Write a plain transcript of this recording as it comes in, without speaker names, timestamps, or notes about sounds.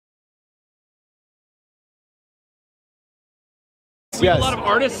We have a lot of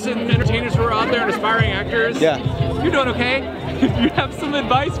artists and entertainers who are out there and aspiring actors. Yeah. You're doing okay. You have some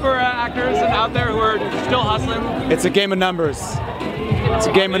advice for actors and out there who are still hustling? It's a game of numbers. It's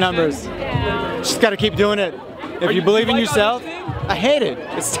a game of numbers. Just got to keep doing it. If you believe in yourself, I hate it.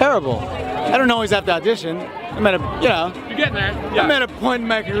 It's terrible. I don't always have to audition. I'm at a, you know. You're getting there. Yeah. I'm at a point in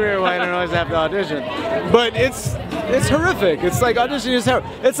my career where I don't always have to audition. But it's horrific. It's like auditioning is terrible.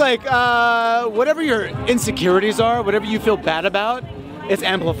 It's like whatever your insecurities are, whatever you feel bad about, it's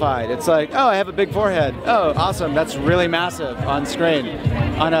amplified. It's like, oh, I have a big forehead. Oh, awesome. That's really massive on screen,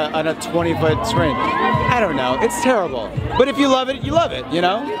 on a 20-foot screen. I don't know. It's terrible. But if you love it, you love it. You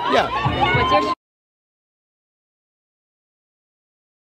know? Yeah.